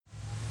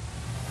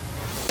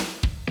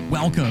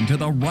Welcome to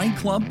the Right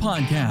Club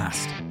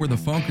Podcast, where the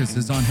focus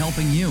is on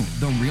helping you,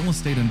 the real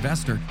estate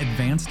investor,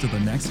 advance to the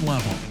next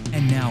level.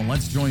 And now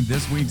let's join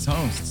this week's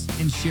hosts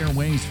and share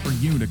ways for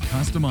you to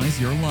customize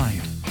your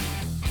life.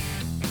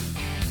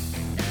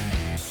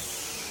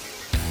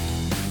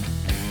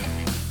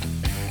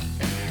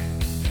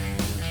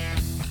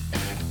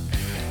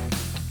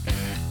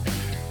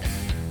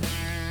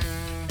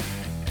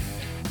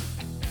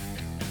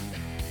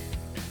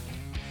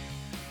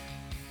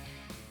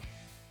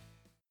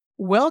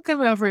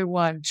 Welcome,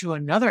 everyone, to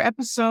another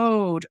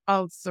episode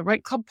of the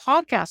Right Club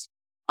Podcast.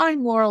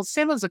 I'm Laurel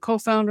Simmons, the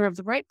co-founder of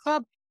the Right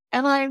Club,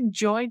 and I'm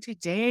joined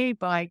today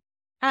by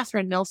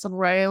Catherine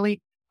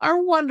Nelson-Riley,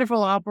 our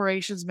wonderful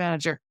operations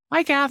manager.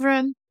 Hi,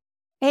 Catherine.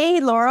 Hey,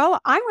 Laurel.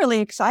 I'm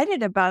really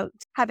excited about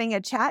having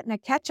a chat and a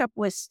catch up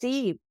with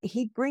Steve.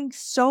 He brings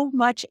so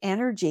much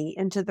energy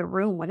into the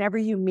room whenever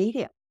you meet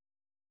him.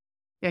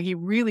 Yeah, he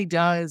really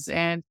does.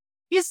 And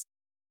he's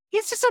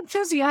just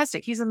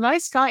enthusiastic. He's a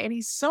nice guy, and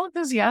he's so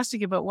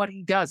enthusiastic about what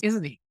he does,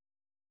 isn't he?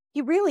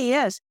 He really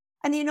is.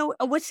 And you know,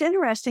 what's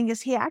interesting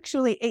is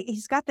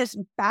he's got this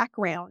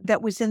background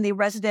that was in the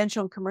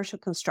residential and commercial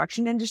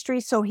construction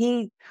industry. So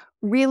he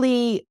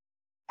really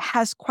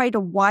has quite a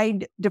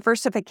wide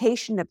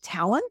diversification of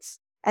talents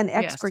and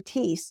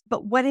expertise.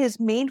 But what his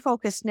main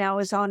focus now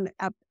is on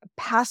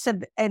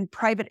passive and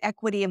private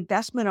equity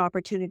investment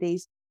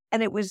opportunities.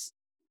 And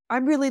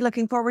I'm really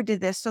looking forward to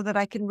this so that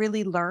I can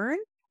really learn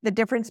the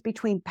difference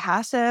between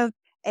passive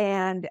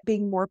and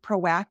being more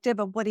proactive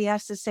of what he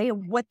has to say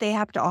and what they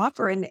have to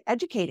offer in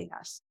educating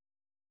us.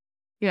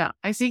 Yeah,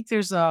 I think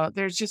there's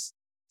just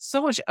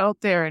so much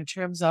out there in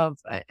terms of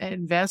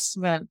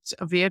investment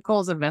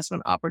vehicles,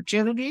 investment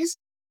opportunities.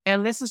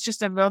 And this is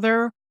just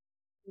another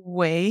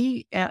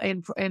way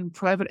in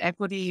private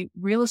equity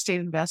real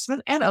estate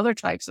investment and other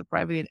types of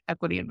private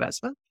equity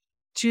investment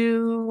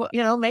to,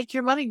 make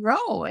your money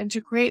grow and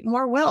to create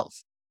more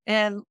wealth.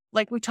 And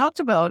like we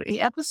talked about in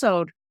the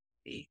episode,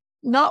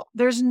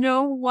 there's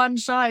no one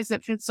size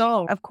that fits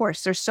all. Of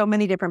course, there's so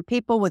many different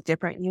people with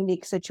different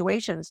unique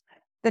situations.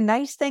 The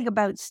nice thing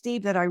about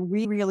Steve that I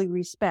really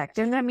respect,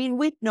 and I mean,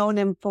 we've known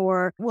him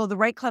the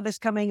Right Club is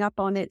coming up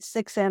on its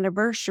 6th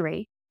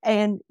anniversary.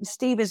 And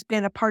Steve has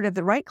been a part of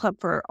the Right Club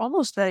for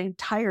almost the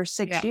entire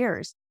 6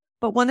 years.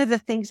 But one of the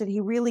things that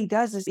he really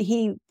does is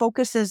he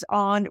focuses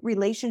on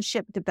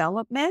relationship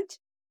development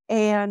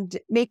and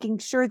making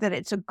sure that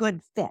it's a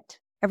good fit.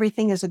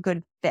 Everything is a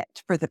good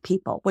fit for the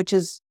people, which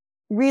is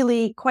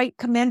really quite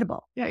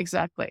commendable. Yeah,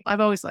 exactly. I've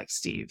always liked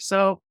Steve.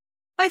 So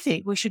I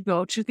think we should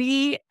go to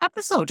the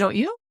episode, don't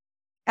you?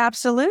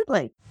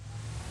 Absolutely.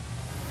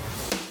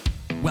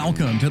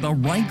 Welcome to the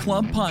Right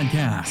Club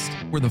Podcast,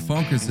 where the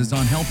focus is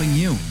on helping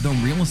you, the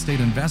real estate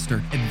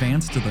investor,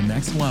 advance to the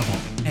next level.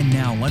 And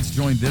now let's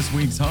join this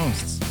week's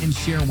hosts and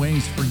share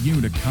ways for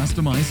you to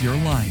customize your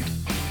life.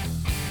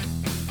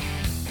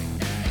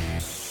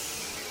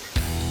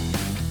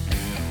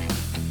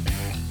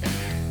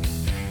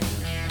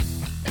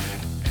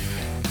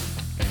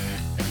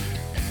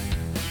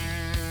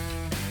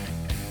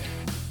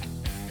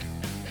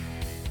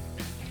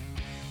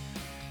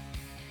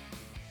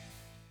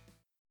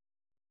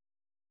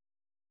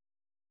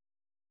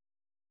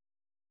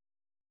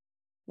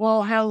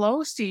 Well,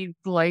 hello, Steve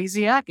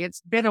Blasiak.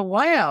 It's been a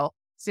while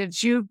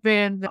since you've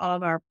been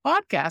on our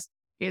podcast.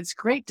 It's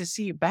great to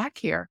see you back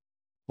here.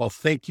 Well,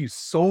 thank you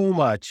so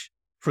much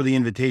for the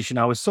invitation.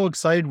 I was so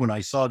excited when I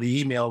saw the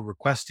email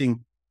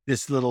requesting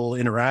this little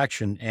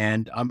interaction,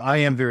 and I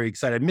am very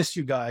excited. I miss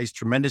you guys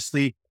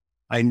tremendously.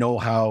 I know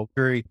how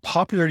very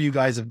popular you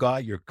guys have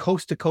got. You're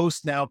coast to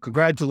coast now.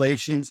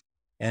 Congratulations.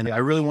 And I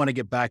really want to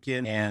get back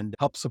in and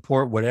help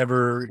support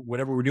whatever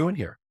we're doing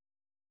here.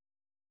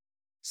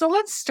 So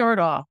let's start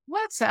off.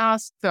 Let's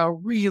ask the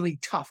really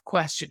tough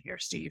question here,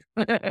 Steve.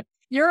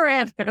 You're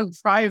in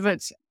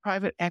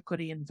private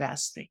equity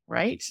investing,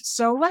 right?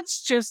 So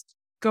let's just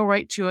go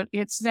right to it.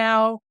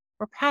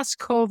 We're past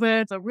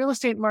COVID. The real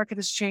estate market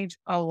has changed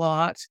a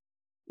lot.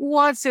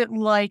 What's it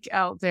like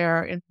out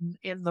there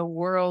in the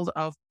world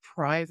of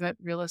private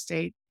real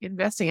estate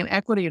investing and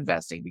equity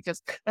investing?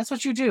 Because that's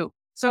what you do.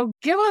 So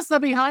give us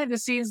the behind the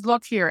scenes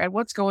look here at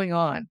what's going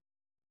on.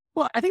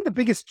 Well, I think the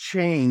biggest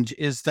change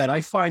is that I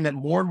find that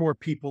more and more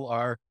people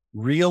are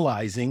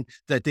realizing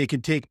that they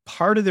can take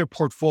part of their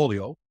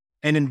portfolio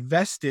and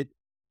invest it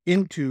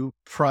into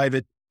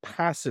private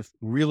passive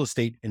real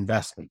estate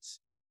investments.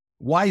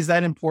 Why is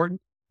that important?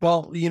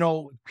 Well,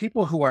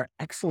 people who are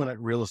excellent at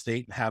real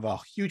estate and have a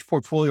huge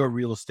portfolio of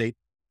real estate,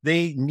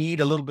 they need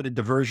a little bit of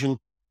diversion,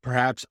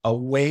 perhaps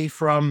away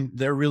from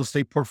their real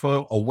estate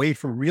portfolio, away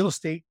from real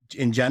estate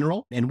in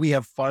general. And we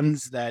have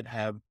funds that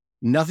have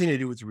nothing to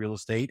do with real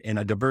estate and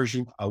a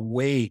diversion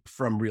away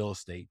from real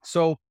estate.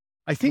 So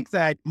I think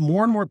that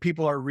more and more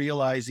people are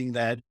realizing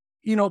that,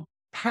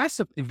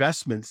 passive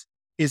investments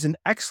is an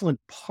excellent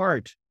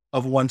part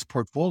of one's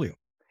portfolio.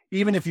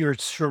 Even if you're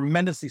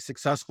tremendously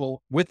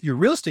successful with your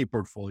real estate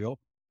portfolio,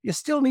 you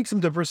still need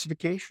some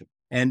diversification.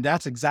 And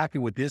that's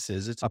exactly what this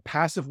is. It's a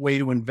passive way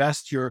to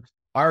invest your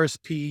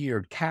RSP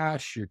or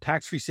cash, your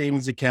tax-free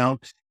savings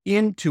account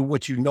into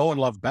what you know and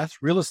love best,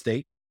 real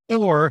estate,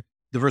 or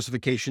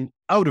diversification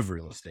out of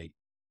real estate.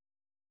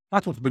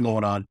 That's what's been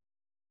going on.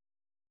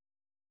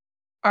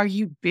 Are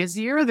you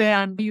busier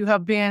than you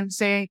have been,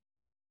 say,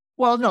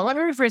 well, no, let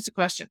me rephrase the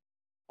question.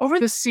 Over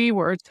the C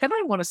word, I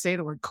don't want to say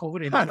the word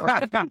COVID anymore.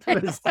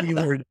 The C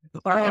word.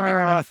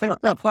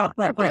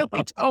 I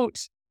really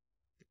don't.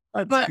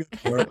 But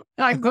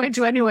I'm going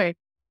to anyway.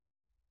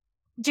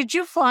 Did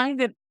you find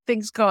that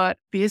things got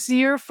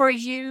busier for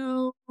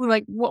you?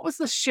 Like, what was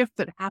the shift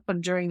that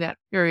happened during that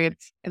period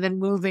and then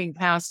moving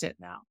past it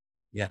now?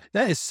 Yeah,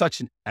 that is such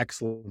an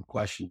excellent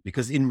question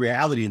because in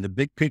reality, in the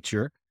big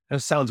picture,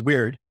 that sounds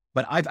weird,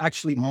 but I've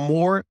actually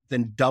more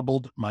than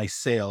doubled my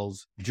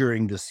sales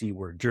during the C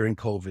word, during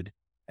COVID.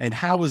 And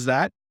how was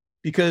that?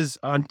 Because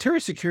Ontario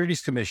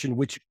Securities Commission,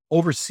 which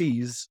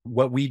oversees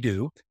what we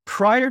do,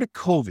 prior to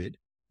COVID,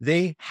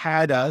 they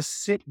had us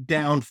sit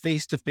down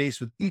face to face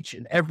with each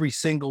and every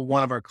single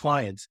one of our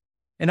clients.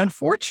 And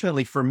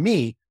unfortunately for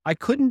me, I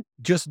couldn't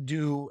just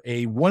do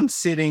a one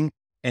sitting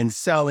and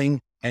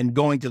selling and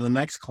going to the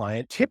next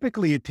client.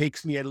 Typically, it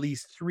takes me at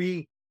least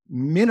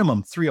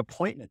minimum three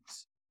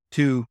appointments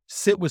to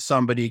sit with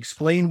somebody,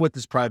 explain what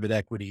this private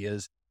equity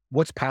is,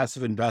 what's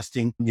passive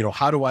investing,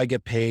 how do I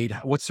get paid?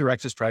 What's their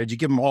exit strategy?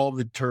 Give them all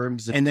the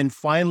terms and then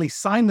finally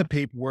sign the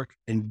paperwork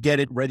and get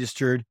it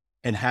registered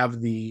and have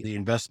the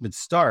investment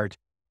start.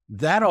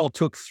 That all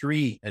took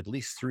at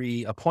least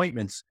three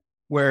appointments.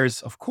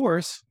 Whereas, of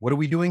course, what are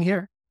we doing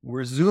here?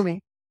 We're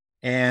Zooming.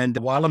 And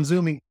while I'm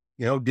Zooming,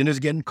 dinner's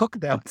getting cooked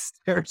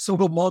downstairs. So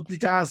we're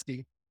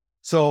multitasking.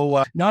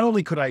 So not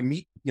only could I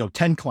meet,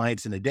 10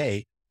 clients in a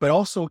day, but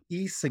also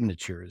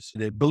e-signatures.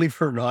 Believe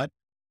it or not,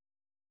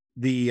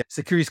 the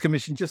Securities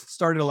Commission just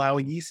started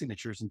allowing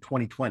e-signatures in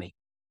 2020.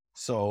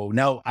 So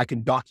now I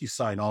can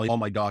DocuSign all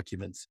my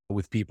documents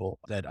with people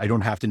that I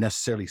don't have to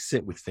necessarily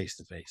sit with face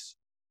to face.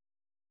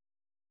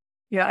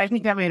 Yeah, I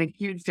think that made a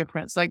huge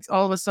difference. Like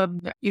all of a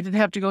sudden, you didn't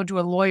have to go to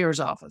a lawyer's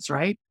office,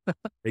 right?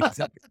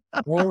 Exactly.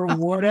 Or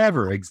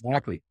whatever.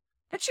 Exactly.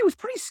 Actually, it was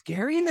pretty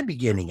scary in the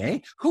beginning, eh?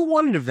 Who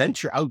wanted to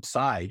venture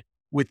outside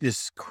with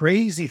this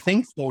crazy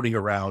thing floating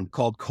around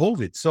called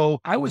COVID? So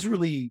I was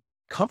really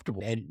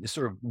comfortable and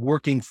sort of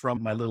working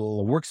from my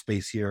little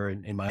workspace here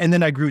and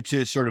then I grew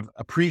to sort of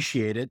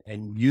appreciate it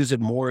and use it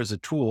more as a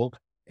tool.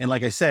 And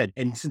like I said,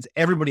 and since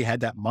everybody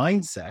had that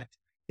mindset,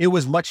 it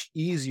was much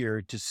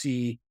easier to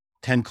see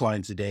 10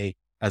 clients a day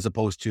as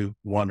opposed to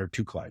 1 or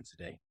 2 clients a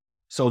day.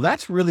 So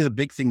that's really the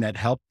big thing that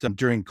helped them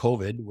during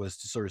COVID was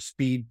to sort of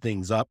speed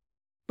things up,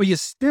 but you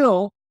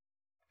still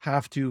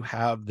have to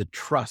have the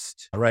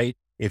trust, right?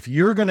 If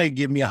you're going to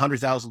give me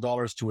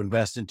 $100,000 to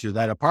invest into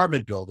that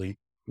apartment building,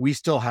 we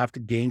still have to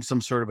gain some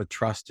sort of a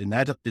trust. And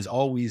that is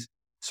always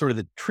sort of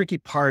the tricky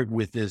part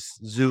with this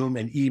Zoom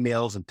and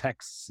emails and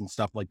texts and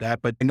stuff like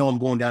that. But I know I'm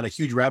going down a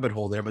huge rabbit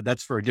hole there, but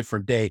that's for a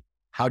different day.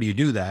 How do you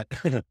do that?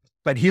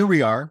 But here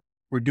we are,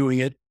 we're doing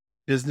it.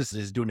 Business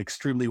is doing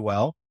extremely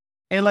well.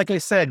 And like I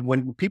said,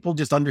 when people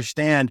just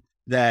understand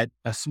that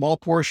a small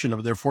portion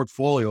of their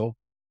portfolio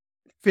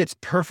fits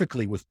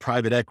perfectly with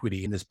private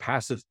equity in this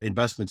passive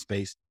investment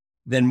space,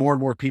 then more and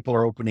more people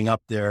are opening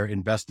up their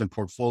investment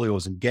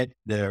portfolios and get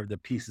the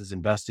pieces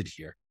invested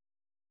here.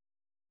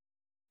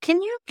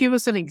 Can you give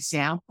us an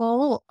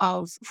example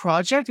of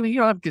project? I mean, you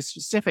don't have to give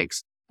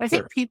specifics. I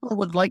think people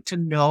would like to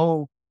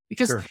know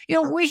because,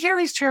 we hear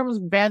these terms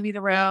bandied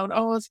around.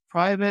 Oh, it's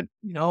private,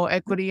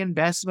 equity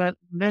investment,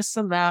 this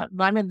and that.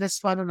 And I'm in this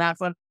fund and that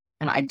fund.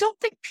 And I don't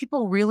think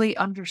people really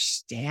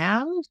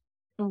understand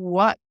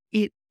what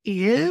it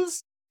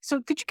is.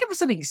 So could you give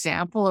us an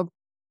example of,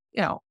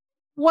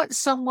 what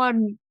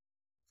someone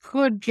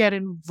could get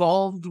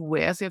involved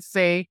with if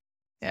they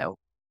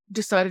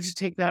decided to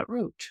take that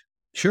route?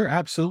 Sure,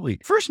 absolutely.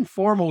 First and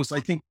foremost, I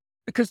think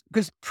because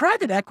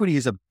private equity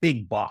is a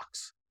big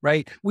box,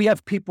 right? We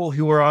have people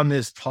who are on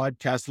this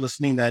podcast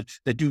listening that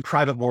do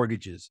private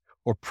mortgages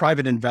or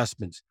private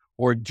investments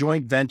or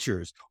joint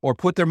ventures or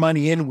put their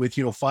money in with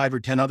 5 or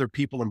 10 other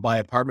people and buy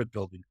apartment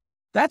buildings.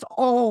 That's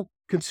all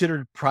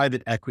considered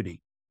private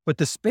equity. But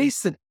the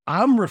space that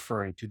I'm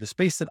referring to, the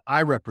space that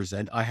I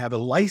represent, I have a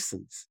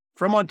license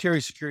from Ontario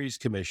Securities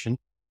Commission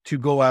to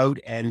go out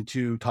and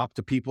to talk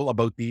to people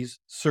about these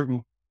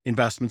certain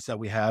investments that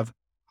we have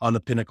on the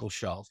Pinnacle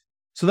shelf.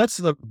 So that's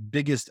the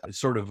biggest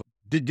sort of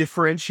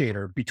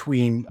differentiator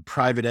between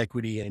private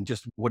equity and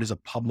just what is a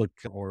public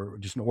or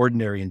just an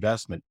ordinary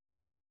investment.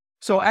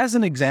 So as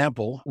an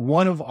example,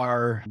 one of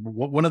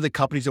the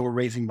companies that we're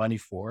raising money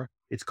for,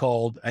 it's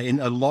called,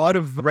 and a lot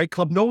of Right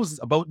Club knows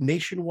about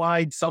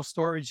Nationwide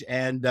Self-Storage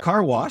and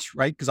Car Wash,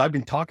 right? Because I've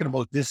been talking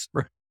about this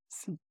for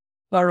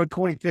around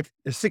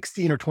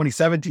 2016 or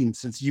 2017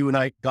 since you and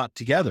I got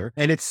together.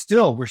 And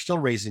we're still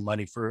raising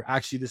money for,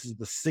 actually, this is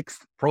the 6th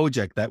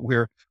project that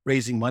we're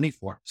raising money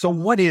for. So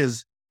what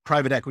is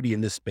private equity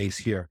in this space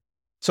here?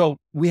 So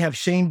we have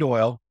Shane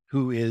Doyle,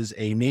 who is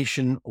a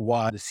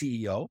Nationwide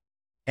CEO.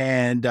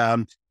 And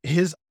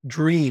his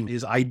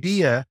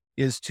idea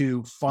is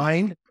to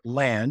find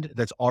land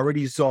that's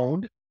already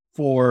zoned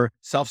for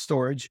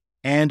self-storage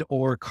and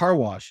or car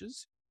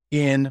washes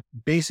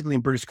basically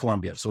in British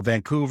Columbia. So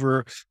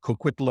Vancouver,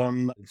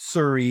 Coquitlam,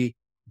 Surrey,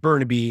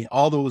 Burnaby,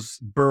 all those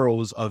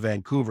boroughs of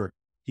Vancouver.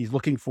 He's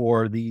looking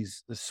for the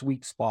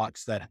sweet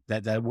spots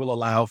that will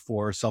allow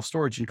for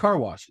self-storage and car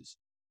washes.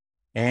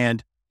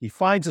 And he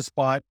finds a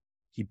spot,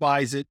 he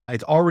buys it.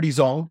 It's already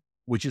zoned,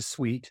 which is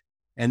sweet.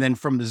 And then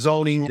from the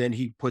zoning, then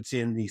he puts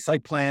in the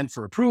site plan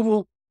for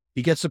approval.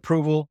 He gets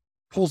approval,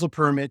 pulls the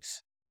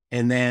permits,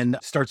 and then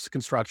starts the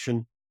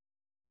construction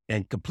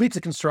and completes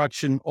the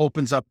construction,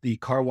 opens up the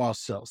car wash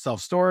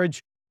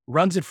self-storage,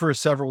 runs it for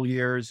several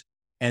years,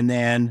 and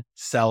then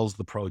sells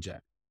the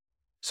project.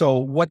 So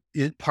what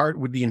part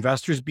would the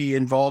investors be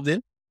involved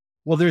in?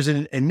 Well, there's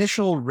an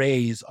initial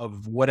raise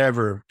of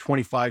whatever,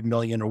 25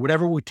 million or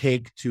whatever it would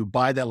take to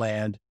buy the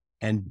land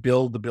and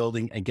build the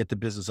building and get the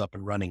business up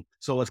and running.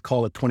 So let's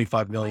call it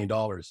 $25 million.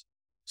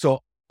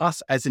 So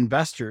us as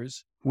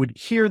investors would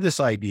hear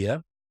this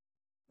idea,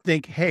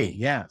 think, hey,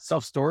 yeah,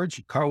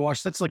 self-storage, car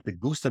wash, that's like the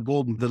goose that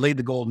laid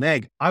the golden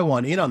egg. I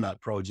want in on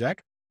that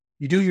project.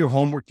 You do your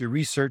homework, your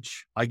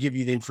research. I give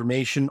you the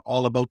information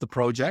all about the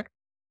project.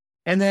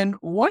 And then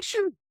once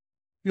you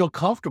feel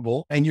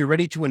comfortable and you're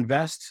ready to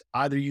invest,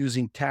 either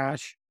using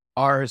cash,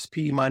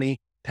 RSP money,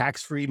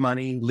 tax-free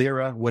money,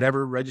 Lira,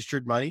 whatever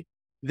registered money,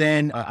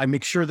 then I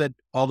make sure that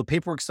all the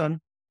paperwork's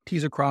done,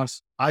 T's are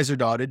crossed, I's are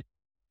dotted.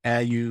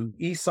 You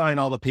e-sign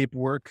all the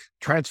paperwork,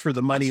 transfer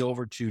the money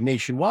over to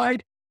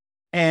Nationwide,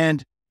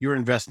 and your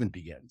investment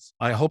begins.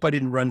 I hope I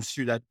didn't run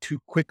through that too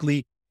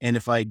quickly. And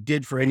if I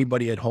did for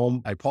anybody at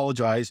home, I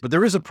apologize. But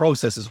there is a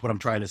process is what I'm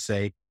trying to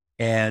say.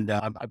 And,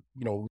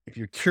 if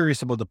you're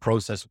curious about the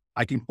process,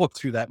 I can walk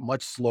through that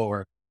much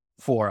slower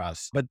for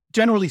us. But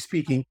generally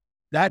speaking,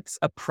 that's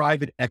a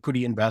private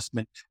equity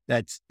investment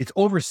it's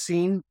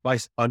overseen by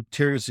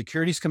Ontario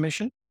Securities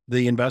Commission,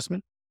 the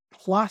investment,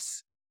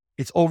 plus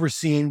it's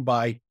overseen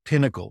by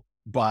Pinnacle,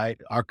 by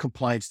our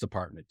compliance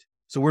department.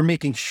 So we're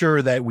making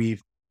sure that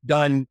we've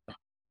done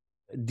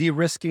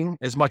de-risking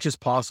as much as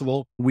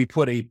possible. We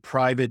put a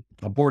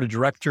board of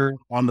director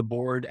on the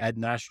board at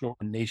National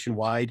and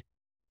Nationwide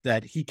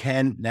that he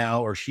can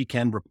now or she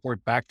can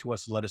report back to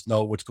us and let us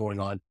know what's going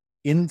on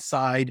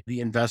inside the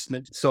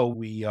investment. So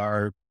we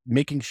are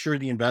making sure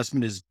the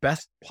investment is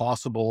best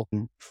possible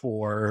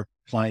for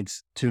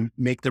clients to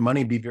make their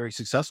money and be very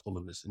successful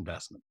in this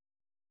investment.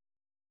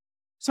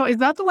 So is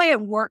that the way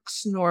it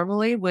works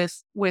normally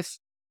with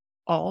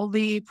all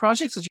the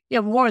projects? You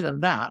have more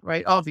than that,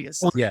 right?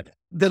 Obviously. Well, yeah.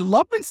 The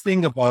lovely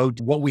thing about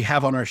what we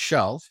have on our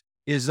shelf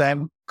is that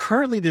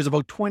currently there's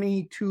about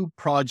 22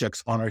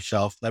 projects on our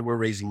shelf that we're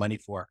raising money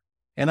for.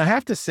 And I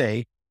have to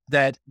say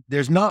that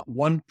there's not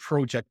one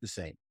project the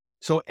same.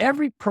 So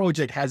every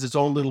project has its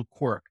own little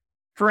quirk.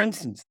 For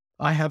instance,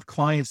 I have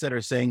clients that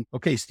are saying,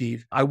 okay,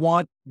 Steve, I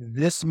want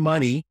this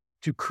money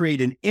to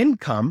create an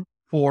income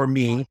for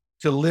me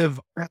to live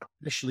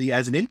initially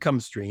as an income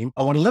stream.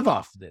 I want to live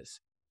off of this.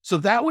 So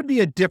that would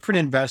be a different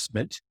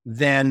investment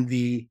than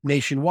the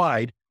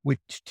Nationwide, which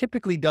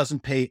typically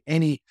doesn't pay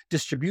any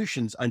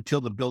distributions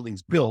until the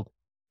building's built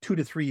 2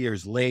 to 3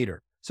 years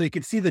later. So you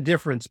can see the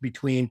difference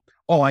between,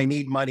 I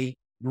need money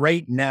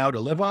right now to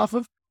live off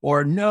of,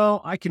 or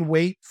no, I can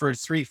wait for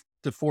 3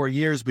 to 4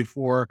 years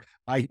before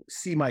I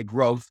see my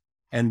growth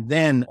and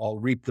then I'll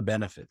reap the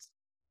benefits.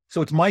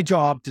 So it's my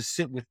job to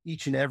sit with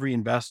each and every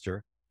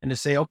investor and to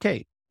say,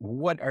 okay,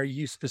 what are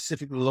you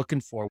specifically looking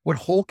for? What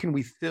hole can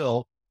we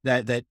fill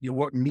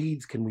what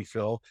needs can we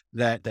fill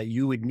that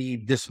you would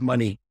need this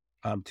money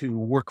to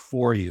work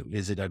for you?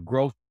 Is it a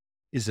growth?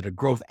 Is it a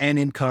growth and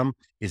income?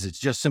 Is it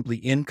just simply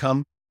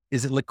income?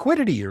 Is it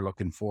liquidity you're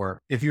looking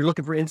for? If you're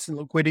looking for instant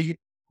liquidity,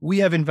 we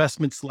have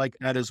investments like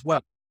that as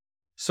well.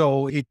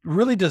 So it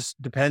really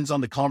just depends on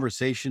the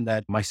conversation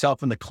that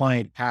myself and the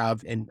client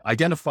have and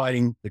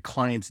identifying the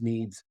client's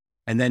needs,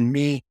 and then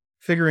me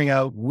figuring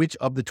out which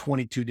of the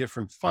 22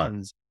 different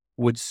funds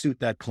would suit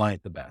that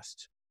client the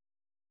best.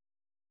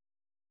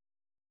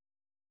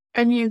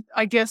 And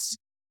I guess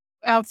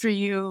after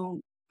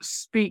you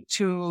speak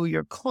to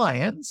your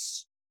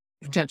clients,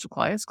 potential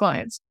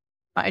clients,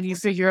 and you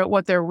figure out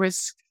what their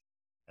risk,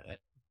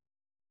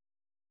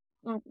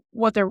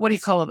 what do you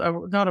call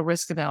it? Not a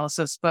risk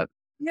analysis, but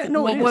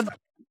Absolutely.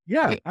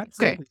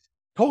 Okay.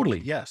 Totally.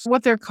 Yes.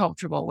 What they're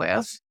comfortable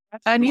with.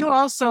 And you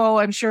also,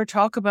 I'm sure,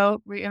 talk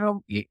about,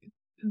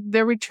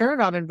 their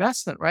return on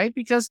investment, right?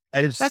 Because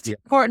that's an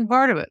important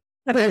part of it.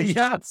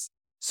 Yes.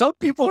 Some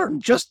people are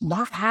just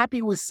not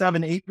happy with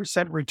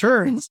 7-8%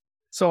 returns.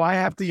 So I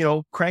have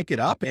to, crank it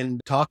up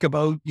and talk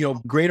about,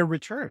 greater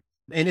return.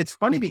 And it's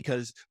funny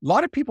because a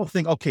lot of people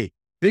think, okay,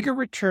 bigger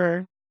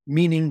return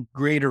meaning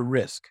greater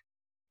risk.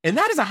 And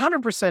that is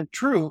 100%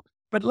 true.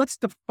 But let's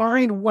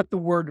define what the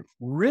word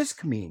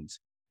risk means.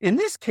 In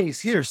this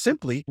case here,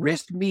 simply,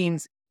 risk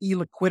means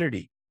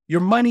illiquidity. Your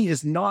money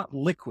is not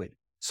liquid.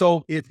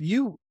 So if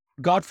you,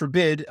 God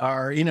forbid,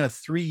 are in a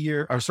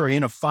 5-year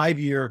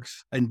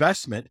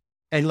investment,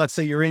 and let's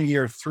say you're in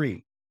year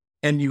 3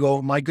 and you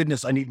go, my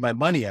goodness, I need my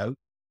money out.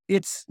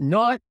 It's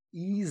not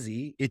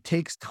easy. It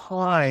takes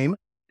time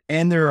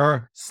And there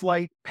are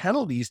slight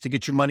penalties to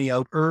get your money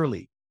out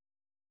early,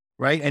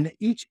 right? And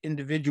each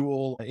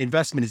individual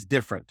investment is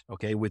different,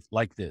 okay, with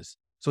like this.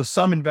 So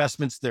some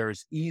investments,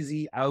 there's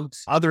easy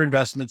outs, other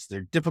investments,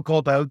 they're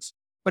difficult outs.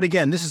 But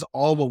again, this is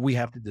all what we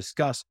have to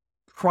discuss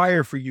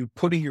prior for you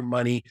putting your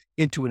money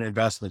into an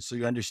investment. So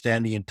you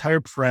understand the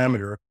entire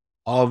parameter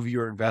of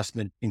your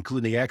investment,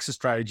 including exit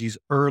strategies,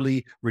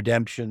 early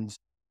redemptions,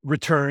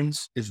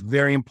 returns is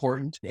very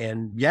important.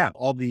 And yeah,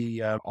 all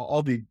the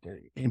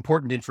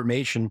important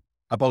information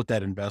about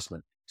that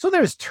investment. So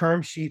there's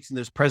term sheets and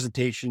there's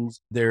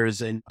presentations.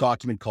 There's a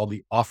document called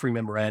the offering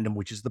memorandum,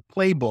 which is the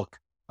playbook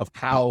of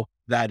how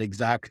that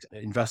exact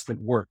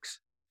investment works.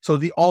 So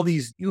all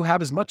these, you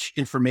have as much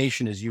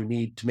information as you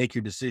need to make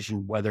your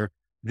decision whether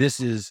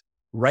this is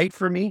right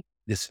for me,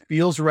 this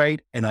feels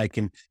right, and I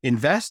can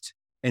invest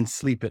and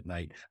sleep at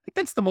night. I think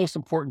that's the most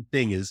important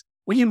thing is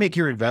when you make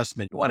your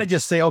investment, you want to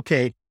just say,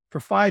 okay, for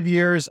 5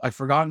 years, I've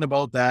forgotten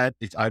about that.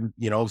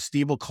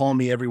 Steve will call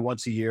me every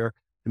once a year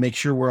to make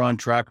sure we're on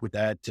track with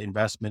that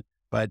investment.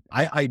 But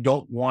I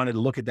don't want to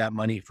look at that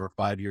money for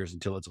 5 years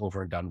until it's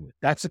over and done with.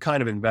 That's the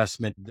kind of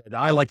investment that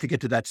I like to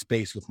get to that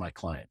space with my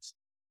clients.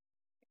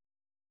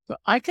 So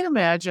I can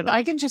imagine,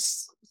 I can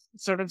just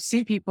sort of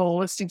see people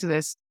listening to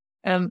this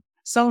and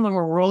some of them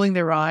are rolling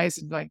their eyes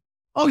and going,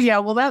 oh yeah,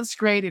 well, that's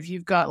great if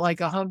you've got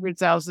like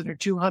 100,000 or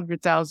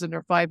 200,000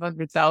 or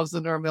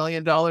 500,000 or $1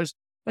 million.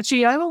 But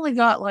gee, I've only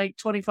got like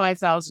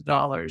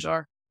 $25,000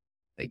 or,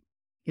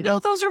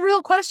 those are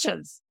real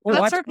questions. Well,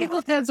 that's where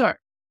people's heads are.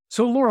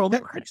 So Laurel,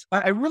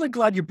 I'm really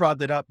glad you brought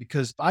that up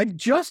because I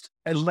just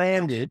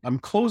landed, I'm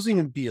closing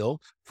a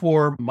deal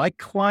for my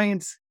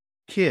client's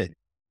kid.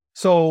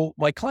 So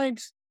my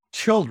client's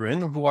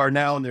children who are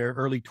now in their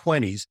early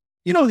 20s,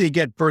 they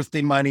get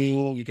birthday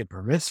money, you get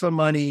bar mitzvah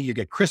money, you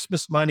get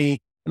Christmas money.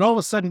 And all of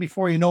a sudden,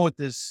 before you know it,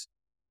 this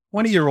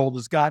 20-year-old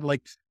has got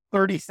like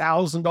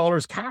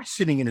 $30,000 cash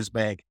sitting in his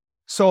bank.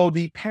 So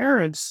the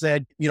parents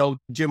said,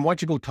 Jim, why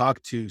don't you go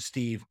talk to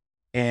Steve?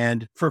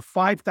 And for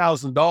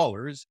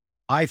 $5,000,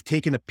 I've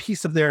taken a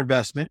piece of their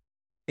investment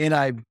and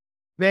I've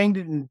banged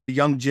it in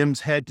young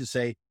Jim's head to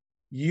say,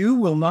 you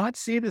will not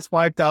see this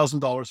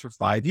 $5,000 for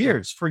 5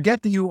 years.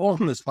 Forget that you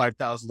own this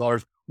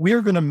 $5,000.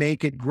 We're going to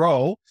make it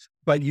grow,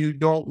 but you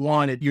don't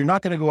want it. You're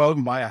not going to go out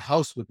and buy a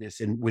house with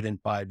this within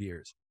 5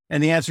 years.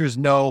 And the answer is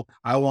no,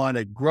 I want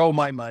to grow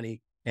my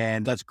money.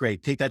 And that's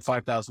great. Take that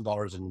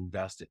 $5,000 and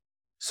invest it.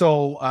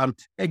 So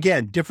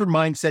again, different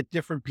mindset,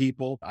 different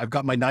people. I've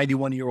got my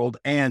 91-year-old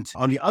aunt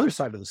on the other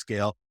side of the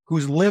scale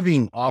who's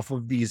living off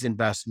of these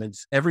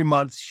investments. Every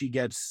month she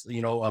gets,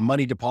 a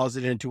money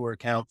deposited into her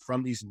account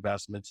from these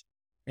investments.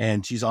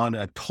 And she's on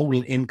a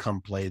total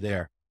income play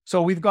there.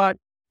 So we've got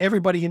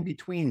everybody in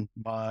between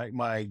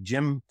my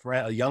Jim,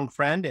 a young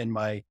friend, and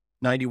my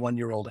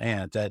 91-year-old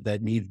aunt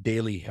that needs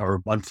daily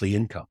or monthly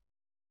income.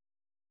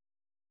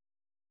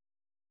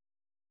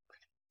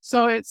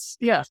 So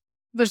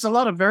there's a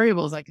lot of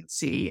variables I can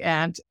see,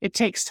 and it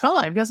takes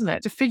time, doesn't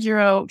it, to figure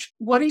out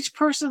what each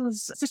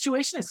person's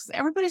situation is.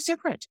 Everybody's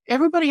different.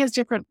 Everybody has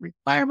different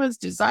requirements,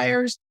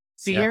 desires,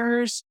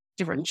 fears,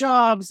 different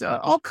jobs,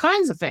 all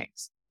kinds of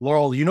things.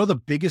 Laurel, the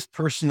biggest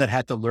person that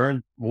had to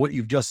learn what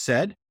you've just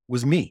said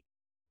was me.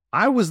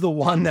 I was the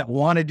one that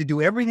wanted to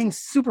do everything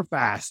super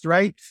fast,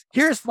 right?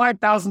 Here's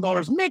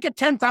 $5,000. Make it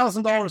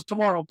 $10,000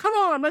 tomorrow. Come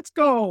on, let's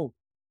go.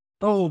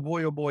 Oh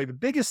boy. The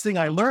biggest thing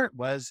I learned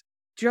was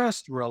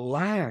just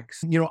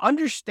relax.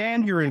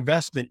 Understand your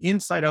investment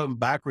inside out and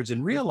backwards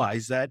and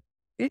realize that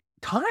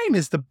time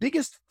is the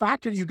biggest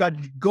factor you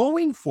got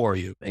going for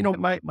you.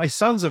 My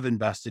sons have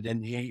invested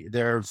and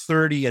they're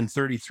 30 and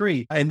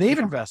 33 and they've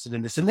invested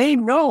in this and they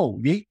know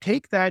you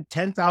take that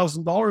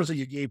 $10,000 that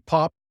you gave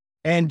Pop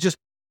and just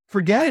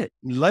forget it.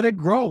 Let it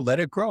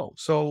grow.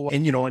 So,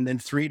 and then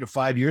 3 to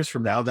 5 years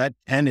from now, that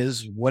 10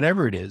 is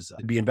whatever it is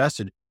to be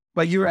invested.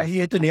 But you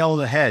hit the nail on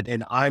the head.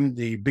 And I'm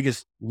the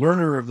biggest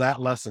learner of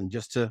that lesson,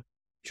 just to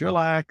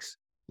relax,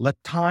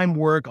 let time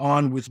work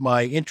on with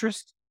my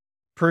interest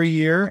per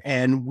year.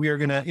 And we're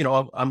going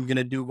to, I'm going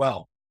to do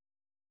well.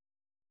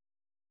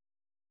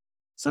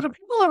 So do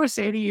people ever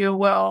say to you,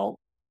 well,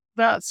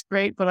 that's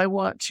great, but I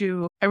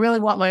really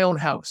want my own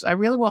house. I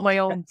really want my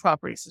own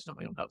property system,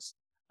 my own house.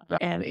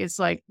 And it's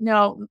like,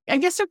 no, I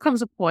guess there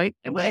comes a point,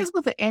 as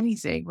with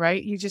anything,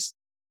 right? You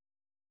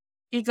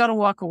got to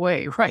walk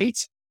away, right?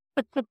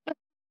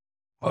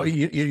 Oh,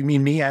 you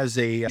mean me as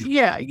a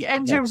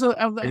in terms of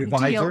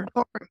advisor?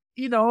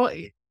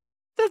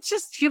 That's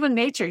just human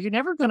nature. You're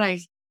never going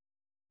to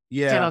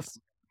get a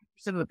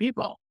percent of the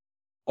people.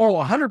 Oh,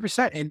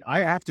 100%. And I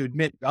have to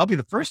admit, I'll be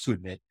the first to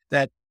admit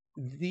that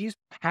these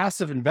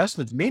passive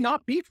investments may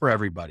not be for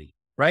everybody,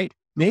 right?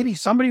 Maybe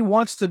somebody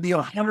wants to be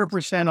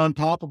 100% on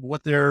top of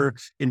what they're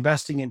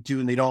investing into,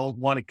 and they don't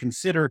want to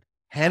consider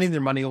handing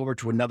their money over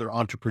to another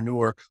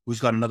entrepreneur who's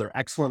got another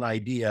excellent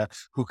idea,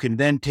 who can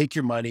then take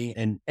your money,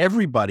 and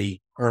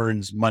everybody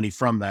earns money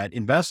from that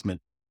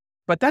investment.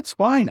 But that's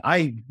fine.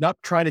 I'm not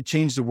trying to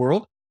change the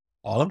world.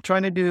 All I'm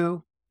trying to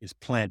do is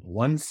plant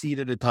one seed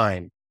at a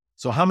time.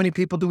 So how many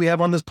people do we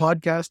have on this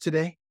podcast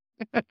today?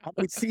 How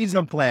many seeds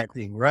I'm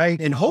planting, right?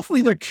 And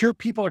hopefully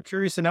people are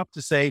curious enough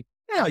to say,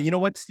 yeah, you know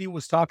what Steve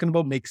was talking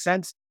about makes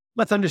sense.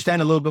 Let's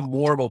understand a little bit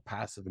more about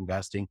passive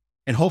investing.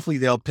 And hopefully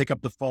they'll pick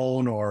up the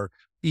phone or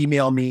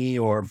email me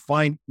or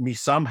find me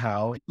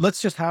somehow.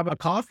 Let's just have a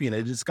coffee and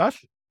a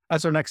discussion.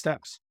 That's our next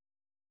steps.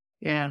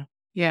 Yeah.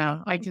 Yeah,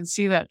 I can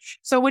see that.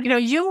 So when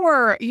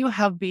you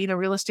have been a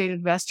real estate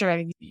investor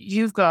and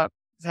you've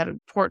had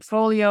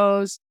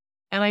portfolios,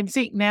 and I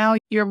think now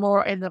you're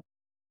more in the,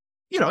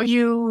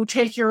 you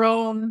take your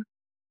own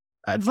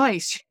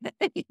advice.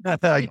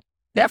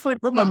 Definitely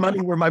put my money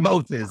where my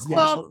mouth is.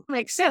 Well,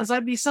 makes sense.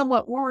 I'd be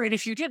somewhat worried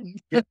if you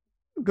didn't. Yeah.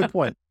 Good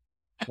point.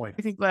 I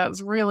think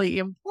that's really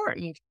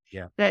important.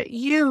 Yeah. That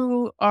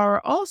you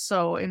are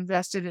also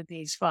invested in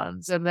these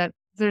funds and that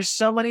there's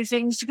so many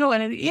things to go.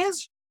 And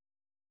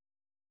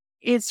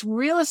it's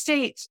real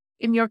estate,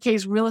 in your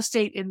case, real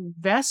estate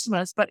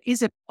investments, but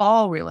is it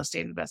all real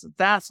estate investments?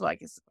 That's what I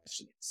guess the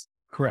question is.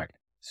 Correct.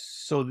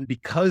 So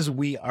because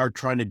we are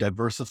trying to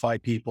diversify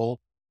people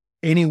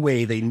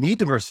anyway, they need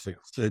to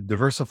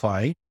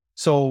diversify.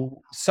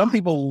 So some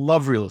people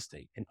love real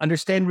estate and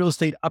understand real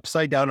estate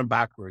upside down and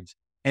backwards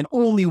and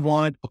only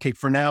want, okay,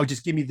 for now,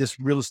 just give me this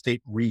real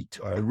estate REIT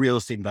or a real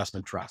estate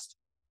investment trust.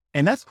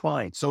 And that's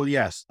fine. So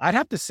yes, I'd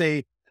have to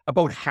say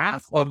about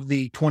half of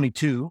the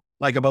 22,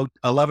 like about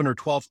 11 or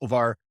 12 of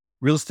our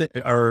real estate,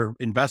 our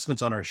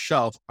investments on our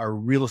shelf are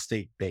real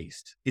estate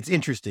based. It's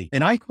interesting.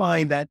 And I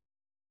find that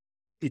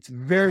it's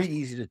very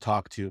easy to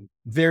talk to,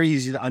 very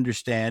easy to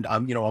understand.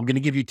 I'm going to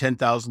give you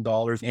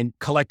 $10,000 and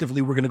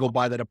collectively we're going to go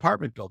buy that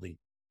apartment building.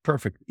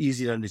 Perfect.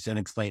 Easy to understand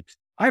and explain.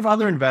 I have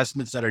other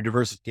investments that are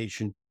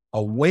diversification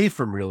away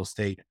from real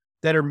estate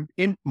that are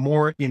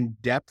more in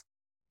depth.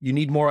 You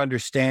need more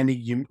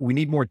understanding. We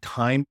need more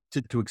time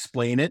to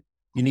explain it.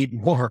 You need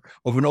more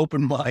of an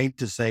open mind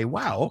to say,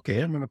 wow,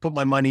 okay, I'm going to put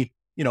my money,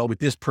 with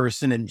this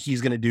person and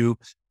he's going to do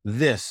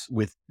this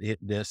with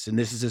this. And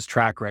this is his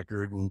track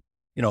record and,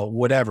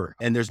 whatever.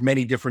 And there's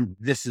many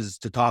different thises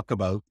to talk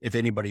about if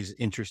anybody's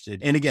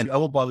interested. And again, I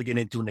won't bother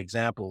getting into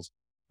examples,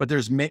 but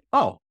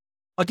I'll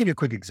give you a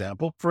quick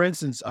example. For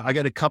instance, I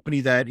got a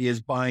company that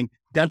is buying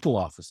dental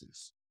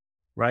offices,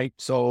 right?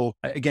 So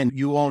again,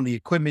 you own the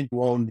equipment,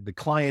 you own the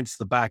clients,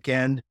 the back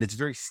end. It's a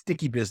very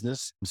sticky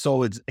business.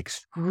 So it's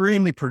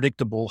extremely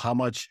predictable how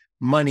much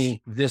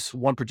money this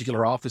one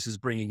particular office is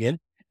bringing in.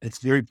 It's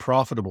very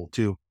profitable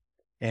too.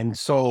 And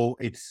so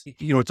it's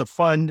a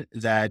fund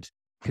that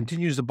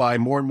continues to buy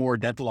more and more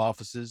dental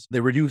offices.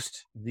 They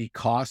reduced the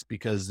cost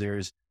because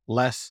there's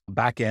less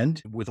back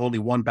end with only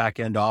one back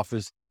end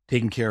office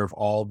taking care of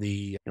all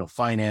the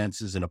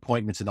finances and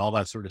appointments and all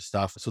that sort of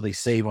stuff. So they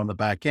save on the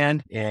back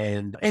end.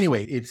 And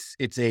anyway,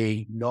 it's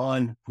a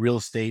non-real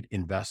estate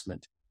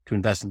investment to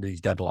invest in these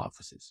dental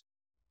offices.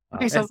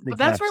 Okay, so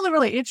that's really,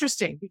 really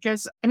interesting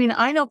because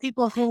I know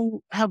people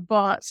who have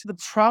bought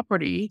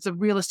the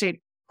real estate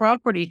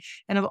property,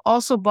 and have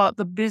also bought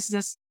the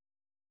business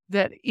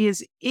that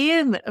is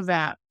in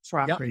that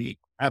property. Yep,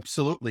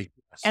 absolutely.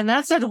 And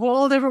that's a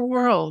whole different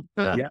world.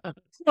 Yeah.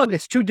 Well,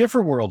 it's two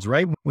different worlds,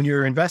 right? When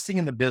you're investing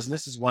in the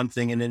business is one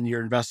thing, and then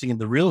you're investing in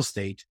the real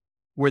estate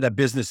where that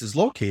business is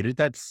located.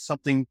 That's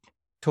something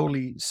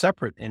totally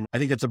separate. And I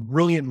think that's a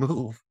brilliant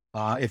move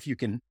if you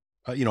can,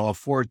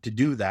 afford to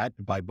do that,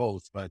 buy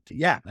both. But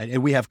yeah,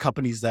 and we have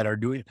companies that are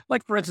doing,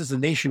 like for instance, the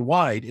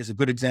Nationwide is a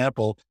good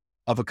example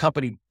of a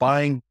company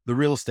buying the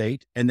real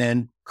estate and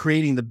then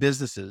creating the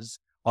businesses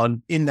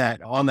on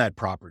that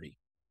property.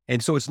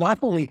 And so it's not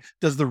only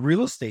does the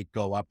real estate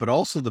go up, but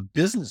also the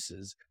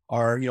businesses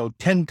are,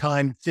 10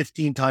 time,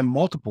 15 time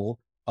multiple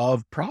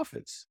of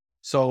profits.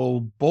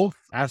 So both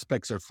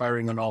aspects are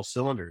firing on all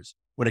cylinders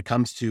when it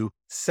comes to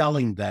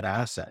selling that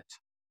asset.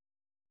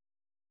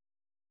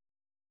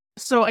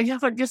 So I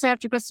just have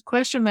to ask the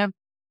question then.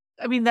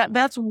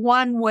 That's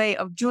one way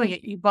of doing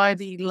it. You buy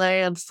the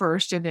land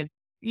first and then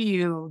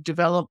you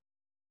develop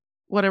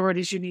whatever it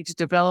is you need to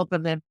develop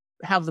and then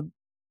have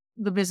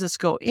the business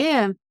go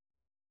in.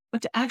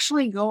 But to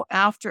actually go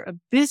after a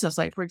business,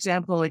 like for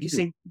example, like you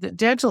say, the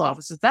dental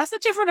offices, that's a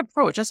different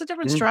approach. That's a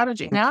different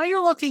strategy. Now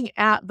you're looking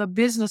at the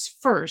business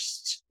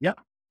first. Yeah.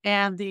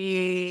 And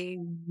the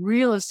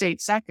real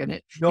estate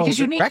second. Because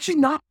you're actually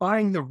not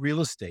buying the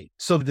real estate.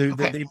 So they've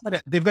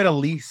got a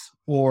lease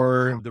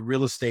for the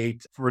real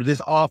estate for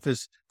this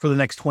office for the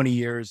next 20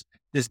 years.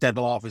 This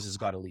dental office has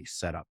got a lease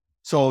set up.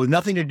 So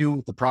nothing to do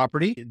with the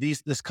property.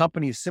 This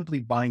company is simply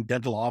buying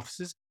dental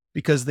offices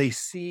because they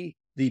see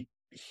the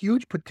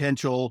huge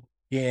potential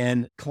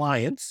in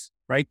clients,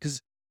 right?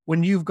 Because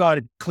when you've got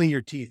to clean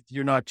your teeth,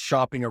 you're not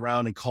shopping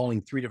around and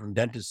calling 3 different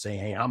dentists saying,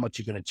 hey, how much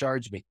are you going to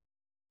charge me?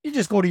 You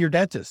just go to your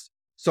dentist.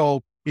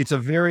 So it's a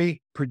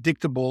very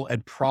predictable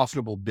and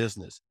profitable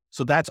business.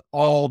 So that's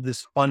all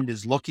this fund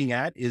is looking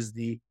at is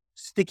the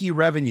sticky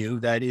revenue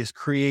that is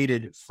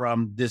created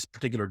from this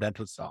particular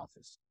dentist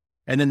office.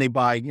 And then they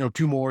buy,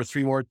 2 more,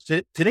 3 more.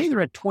 Today,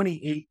 they're at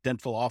 28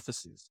 dental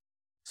offices.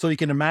 So you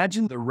can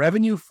imagine the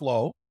revenue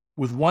flow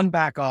with one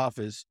back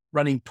office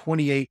running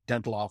 28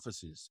 dental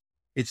offices.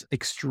 It's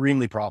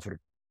extremely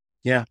profitable.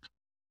 Yeah.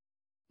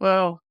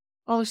 Well,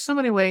 Well, there's so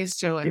many ways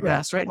to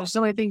invest, right? There's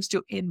so many things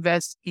to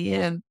invest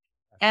in,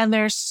 and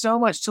there's so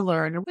much to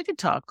learn. And we could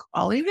talk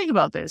all evening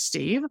about this,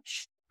 Steve.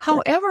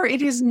 However,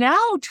 it is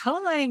now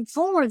time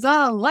for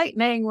the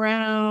lightning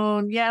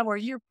round. Yeah, where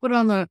you're put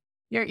on the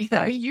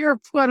you're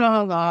put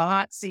on the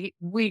hot seat.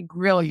 We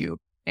grill you.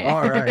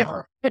 All right.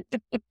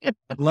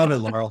 Love it,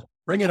 Laurel.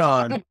 Bring it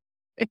on.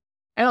 I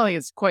don't think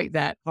it's quite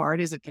that hard,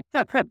 is it?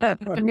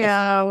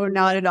 No,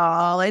 not at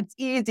all. It's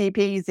easy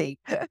peasy.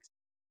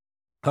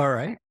 All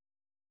right.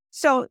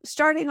 So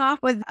starting off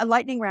with a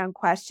lightning round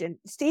question,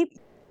 Steve.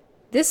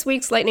 This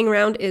week's lightning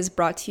round is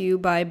brought to you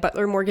by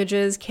Butler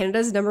Mortgages,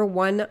 Canada's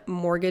 #1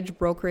 mortgage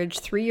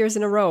brokerage 3 years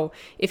in a row.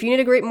 If you need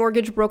a great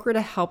mortgage broker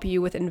to help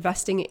you with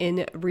investing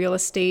in real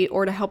estate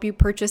or to help you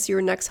purchase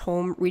your next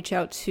home, reach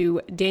out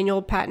to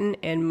Daniel Patton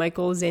and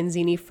Michael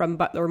Zanzini from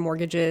Butler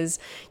Mortgages.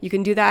 You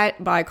can do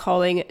that by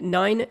calling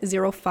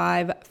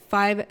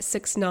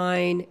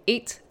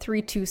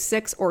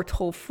 905-569-8326 or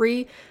toll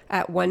free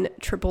at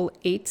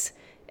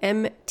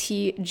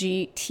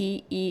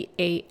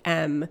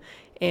 1-888-MTGTEAM.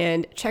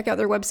 And check out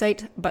their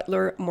website,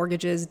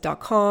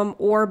 butlermortgages.com,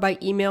 or by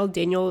email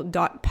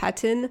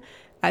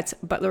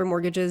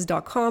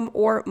daniel.patton@butlermortgages.com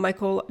or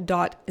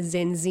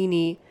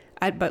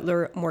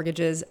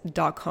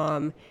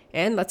michael.zanzini@butlermortgages.com.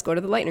 And let's go to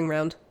the lightning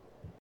round.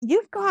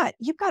 You've got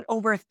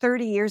over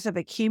 30 years of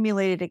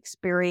accumulated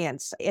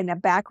experience in a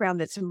background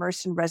that's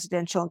immersed in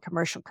residential and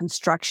commercial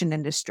construction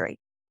industry.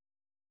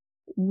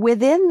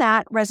 Within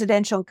that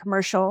residential and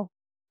commercial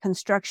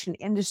construction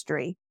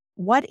industry,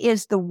 what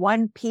is the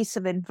one piece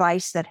of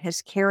advice that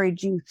has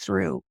carried you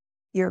through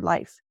your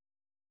life?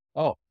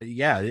 Oh,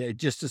 yeah.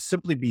 Just to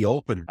simply be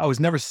open. I was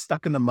never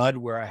stuck in the mud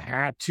where I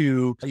had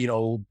to,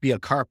 be a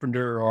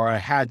carpenter or I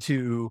had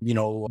to,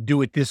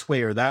 do it this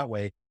way or that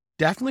way.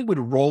 Definitely would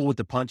roll with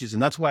the punches.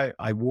 And that's why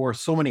I wore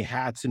so many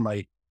hats in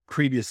my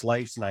previous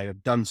life. And I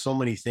have done so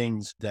many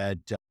things that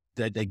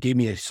gave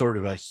me a sort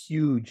of a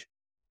huge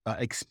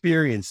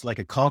experience, like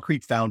a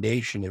concrete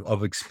foundation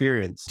of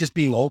experience, just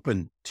being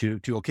open to,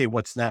 okay,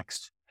 what's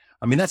next?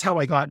 I mean, that's how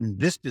I got in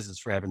this business,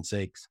 for heaven's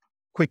sakes.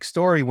 Quick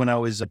story, when I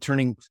was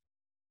turning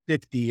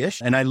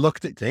 50-ish and I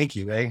looked at, thank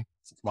you,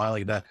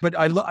 smiling at that. But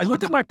I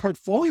looked at my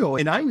portfolio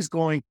and I was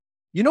going,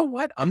 you know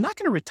what? I'm not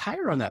going to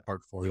retire on that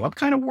portfolio. I'm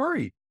kind of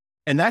worried.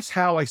 And that's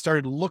how I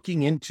started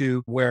looking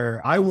into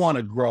where I want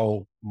to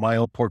grow my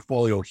own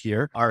portfolio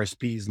here,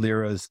 RSPs,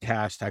 LIRAs,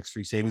 cash,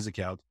 tax-free savings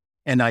account.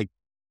 And I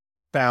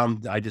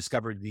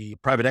discovered the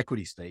private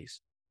equity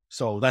space.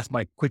 So that's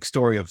my quick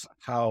story of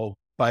how,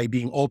 by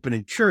being open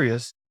and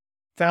curious,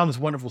 found this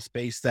wonderful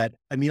space that,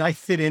 I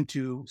fit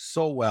into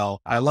so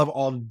well. I love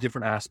all the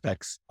different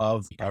aspects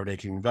of private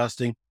equity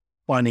investing,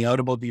 finding out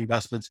about the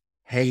investments,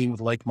 hanging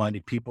with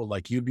like-minded people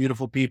like you,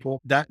 beautiful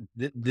people.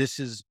 This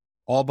is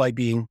all by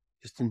being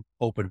just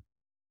open.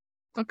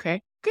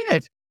 Okay,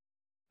 good.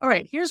 All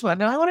right, here's one.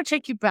 Now I want to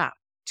take you back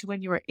to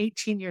when you were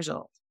 18 years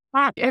old.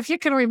 If you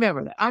can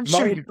remember that, I'm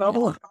sure you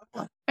can.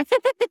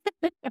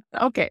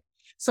 Okay,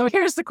 so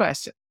here's the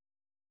question.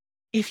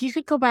 If you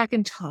could go back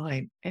in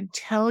time and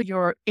tell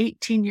your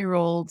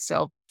 18-year-old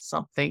self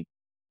something,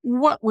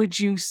 what would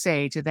you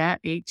say to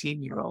that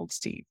 18-year-old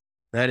Steve?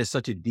 That is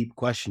such a deep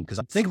question because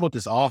I think about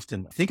this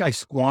often. I think I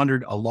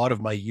squandered a lot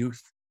of my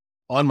youth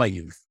on my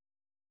youth,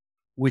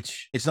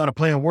 which it's not a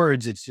play on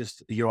words. It's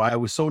just, I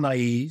was so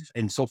naive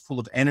and so full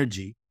of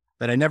energy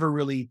that I never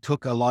really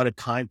took a lot of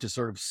time to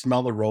sort of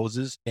smell the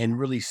roses and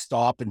really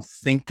stop and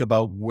think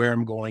about where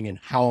I'm going and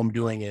how I'm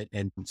doing it.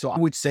 And so I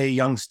would say,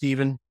 young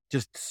Stephen,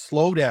 just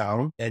slow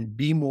down and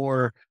be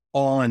more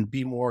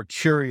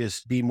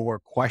curious, be more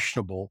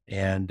questionable.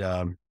 And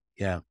and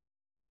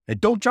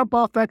don't jump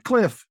off that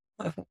cliff.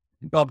 No,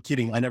 I'm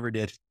kidding. I never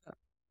did.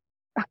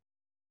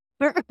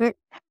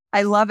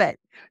 I love it.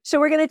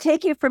 So we're going to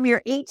take you from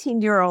your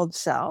 18-year-old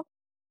self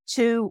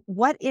to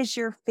what is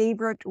your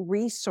favorite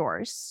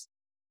resource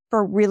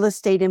for real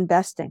estate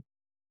investing?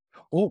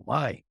 Oh,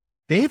 my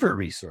favorite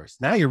resource.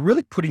 Now you're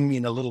really putting me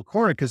in a little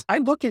corner because I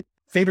look at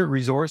favorite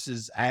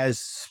resources as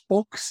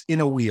spokes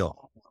in a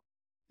wheel.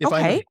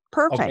 Perfect.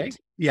 Okay?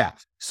 Yeah.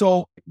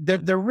 So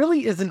there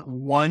really isn't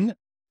one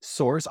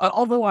source,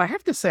 although I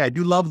have to say, I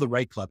do love the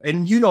Right Club.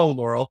 And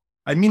Laurel,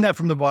 I mean that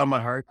from the bottom of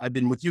my heart. I've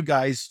been with you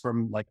guys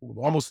from like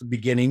almost the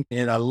beginning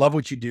and I love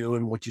what you do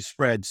and what you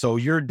spread. So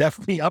you're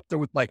definitely up there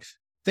with my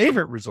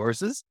favorite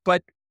resources.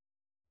 But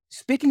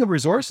speaking of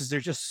resources,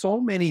 there's just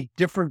so many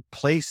different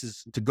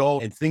places to go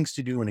and things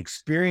to do and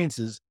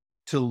experiences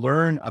to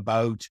learn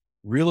about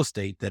real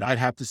estate that I'd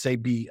have to say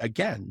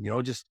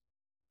just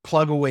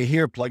plug away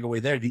here, plug away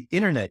there. The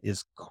internet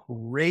is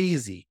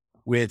crazy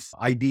with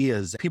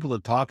ideas, people to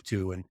talk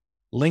to, and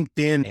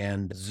LinkedIn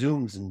and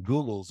Zooms and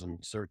Googles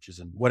and searches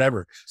and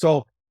whatever.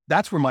 So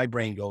that's where my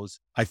brain goes.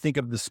 I think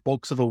of the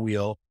spokes of a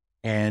wheel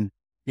and,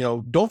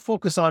 don't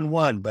focus on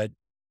one, but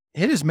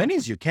hit as many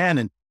as you can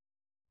and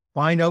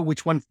find out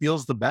which one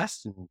feels the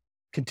best and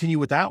continue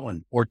with that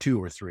one or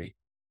two or three.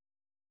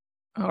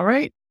 All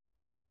right.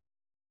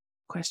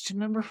 Question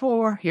number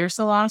 4. Here's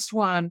the last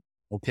one.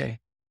 Okay.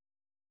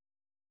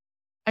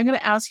 I'm going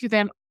to ask you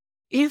then,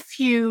 if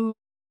you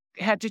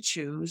had to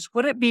choose,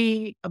 would it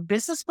be a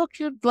business book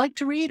you'd like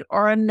to read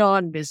or a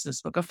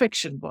non-business book, a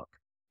fiction book?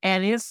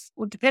 And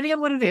depending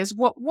on what it is,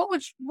 what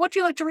do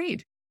you like to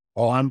read?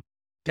 Oh, I'm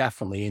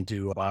definitely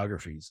into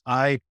biographies.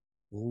 I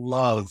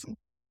love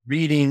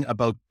reading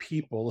about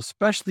people,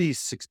 especially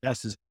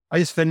successes. I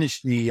just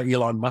finished the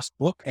Elon Musk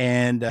book,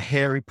 and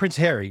Prince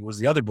Harry was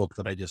the other book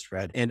that I just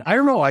read. And I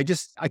don't know, I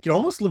can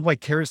almost live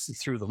vicariously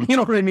through them. You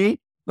know what I mean?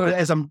 But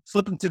as I'm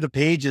flipping through the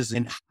pages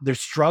and their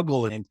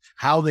struggle and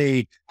how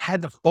they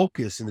had the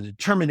focus and the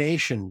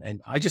determination,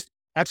 and I just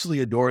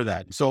absolutely adore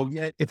that. So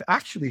yeah, if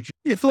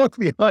you look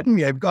behind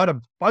me, I've got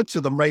a bunch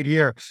of them right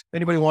here. If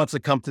anybody wants to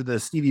come to the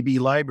CVB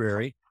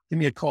library, give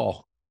me a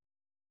call.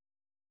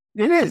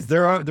 It is.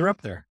 They're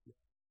up there.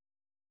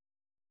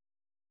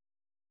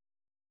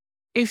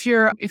 If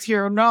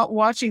you're not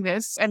watching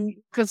this, and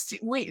because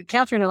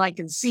Catherine and I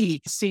can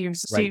see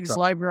Steve's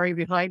library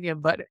behind you,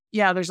 but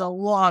yeah, there's a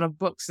lot of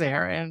books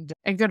there, and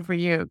good for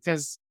you,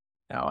 because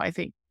I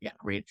think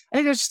read. I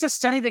think there's just a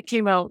study that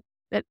came out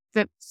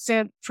that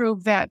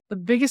proved that the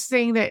biggest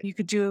thing that you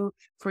could do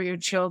for your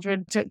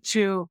children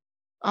to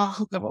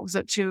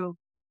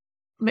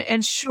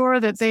ensure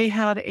that they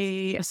had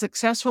a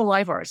successful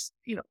life, or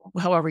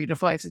however you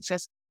define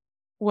success,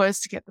 was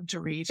to get them to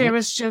read. There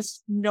was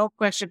just no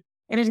question.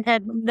 And it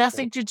had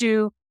nothing to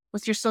do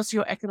with your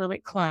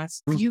socioeconomic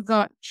class. If you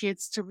got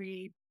kids to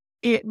read,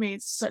 it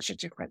made such a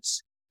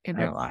difference in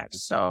their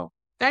lives. So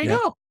there you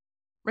go.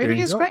 Reading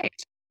is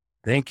great.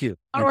 Thank you.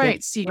 All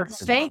right, Steve.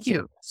 Thank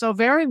you so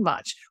very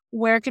much.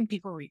 Where can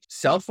people reach?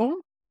 Cell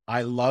phone.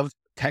 I love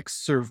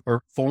texts or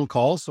phone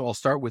calls. So I'll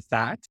start with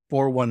that.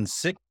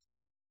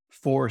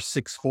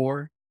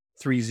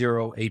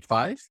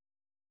 416-464-3085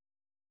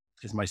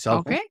 is my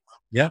cell phone. Okay.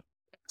 Yeah.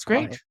 That's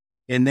great.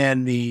 And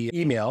then the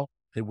email,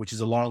 which is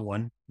a long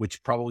one,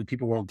 which probably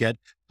people won't get.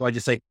 So I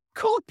just say,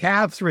 call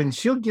Catherine.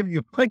 She'll give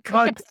you my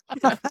contact.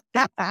 And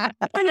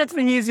that's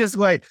the easiest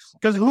way.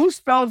 Because who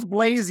spells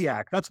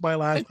Blasiak? That's my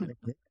last name.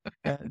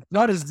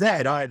 Not a Z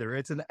either.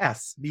 It's an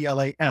S,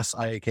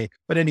 Blasiak.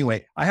 But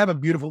anyway, I have a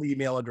beautiful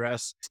email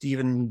address,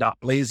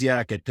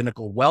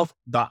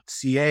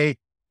 Stephen.Blasiak@pinnaclewealth.ca.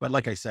 But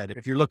like I said,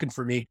 if you're looking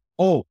for me,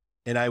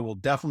 and I will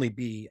definitely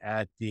be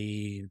at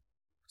the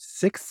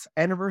 6th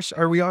anniversary.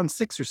 Are we on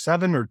 6 or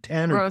 7 or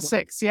 10? We're on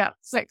 6. Yeah.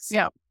 6.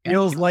 Yeah.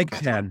 Feels like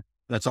 10.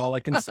 That's all I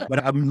can say.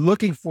 But I'm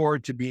looking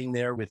forward to being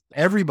there with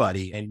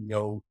everybody. And,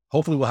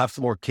 hopefully we'll have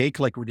some more cake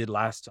like we did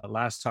last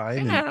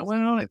time. Yeah,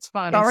 well, it's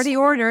fun. It's already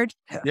ordered.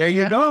 There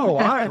you go.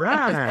 All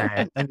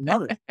right. I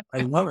love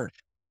it.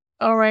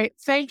 All right.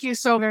 Thank you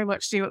so very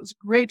much, Steve. It was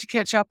great to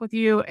catch up with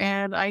you.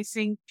 And I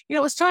think,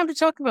 it's time to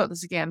talk about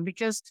this again,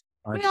 because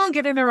we all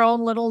get in our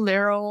own little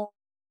narrow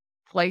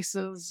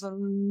places,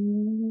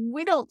 and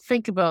we don't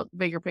think about the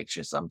bigger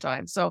picture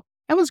sometimes. So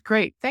that was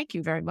great. Thank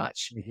you very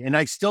much. And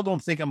I still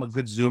don't think I'm a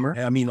good Zoomer.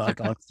 I mean,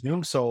 like on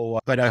Zoom. So,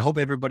 but I hope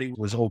everybody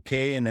was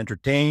okay and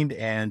entertained,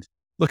 and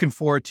looking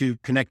forward to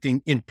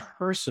connecting in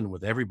person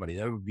with everybody.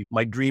 That would be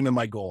my dream and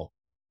my goal.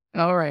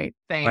 All right.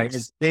 Thanks.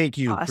 Right. Thank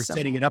you for Awesome.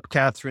 setting it up,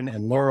 Catherine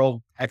and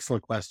Laurel.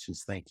 Excellent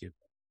questions. Thank you.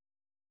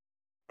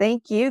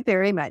 Thank you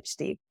very much,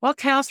 Steve. Well,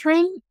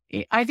 Catherine,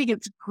 I think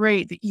it's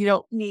great that you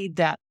don't need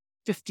that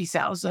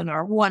 50,000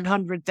 or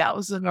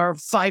 100,000 or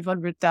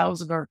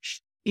 500,000 or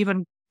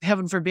even,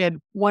 heaven forbid,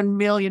 $1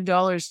 million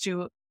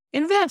to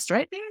invest,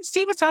 right?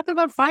 Steve was talking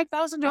about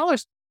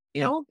 $5,000.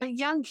 A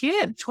young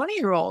kid,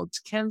 20-year-old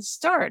can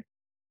start.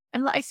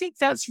 And I think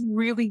that's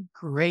really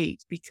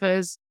great,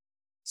 because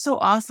so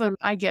often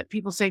I get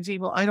people saying to me,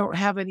 well, I don't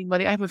have any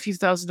money. I have a few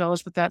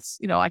 $1,000s, but that's,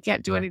 I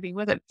can't do anything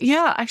with it.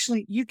 Yeah,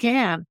 actually, you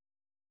can.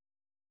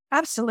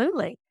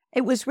 Absolutely.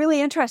 It was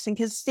really interesting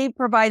because Steve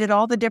provided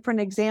all the different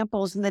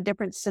examples and the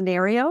different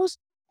scenarios.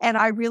 And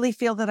I really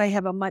feel that I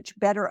have a much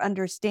better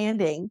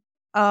understanding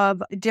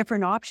of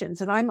different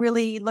options. And I'm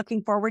really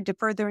looking forward to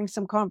furthering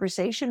some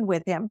conversation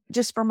with him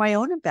just for my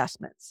own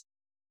investments.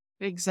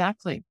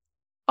 Exactly.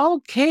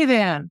 Okay,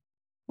 then.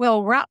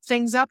 We'll wrap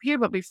things up here.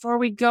 But before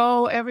we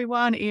go,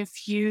 everyone,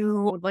 if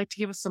you would like to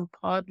give us some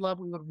pod love,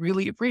 we would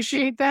really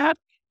appreciate that.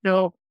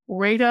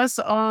 Rate us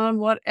on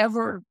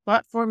whatever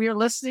platform you're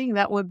listening.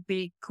 That would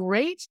be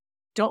great.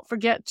 Don't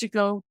forget to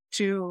go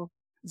to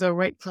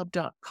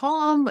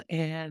therightclub.com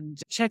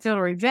and check out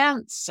our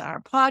events, our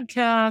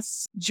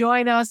podcasts.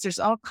 Join us. There's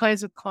all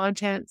kinds of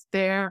content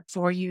there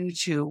for you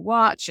to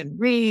watch and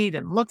read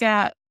and look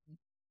at.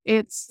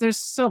 There's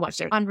so much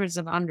there, hundreds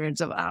and hundreds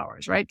of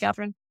hours, right,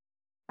 Catherine?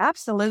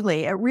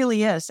 Absolutely. It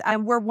really is.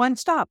 And we're one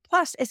stop.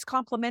 Plus, it's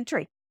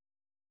complimentary.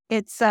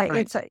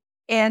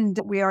 And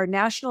we are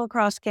national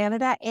across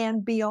Canada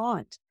and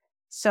beyond.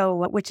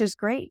 So, which is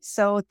great.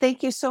 So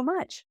thank you so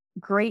much.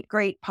 Great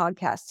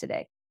podcast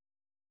today.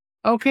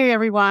 Okay,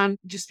 everyone.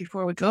 Just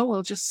before we go,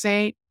 we'll just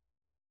say,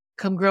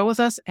 come grow with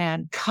us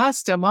and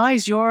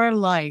customize your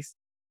life.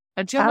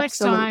 Until next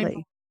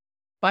time.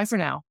 Bye for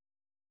now.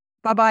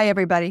 Bye-bye,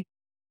 everybody.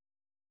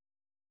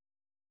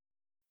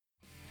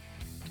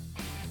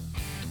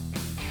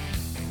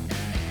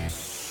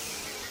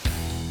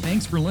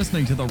 Thanks for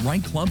listening to the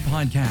Right Club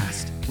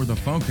Podcast, where the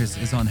focus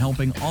is on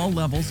helping all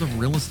levels of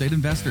real estate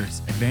investors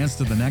advance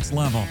to the next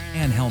level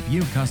and help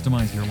you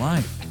customize your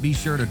life. Be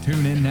sure to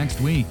tune in next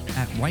week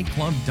at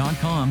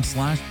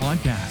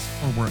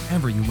rightclub.com/podcast or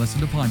wherever you listen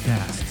to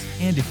podcasts.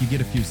 And if you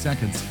get a few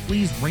seconds,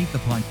 please rate the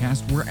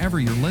podcast wherever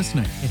you're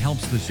listening. It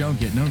helps the show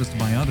get noticed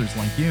by others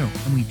like you,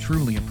 and we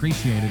truly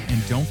appreciate it.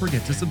 And don't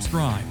forget to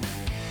subscribe.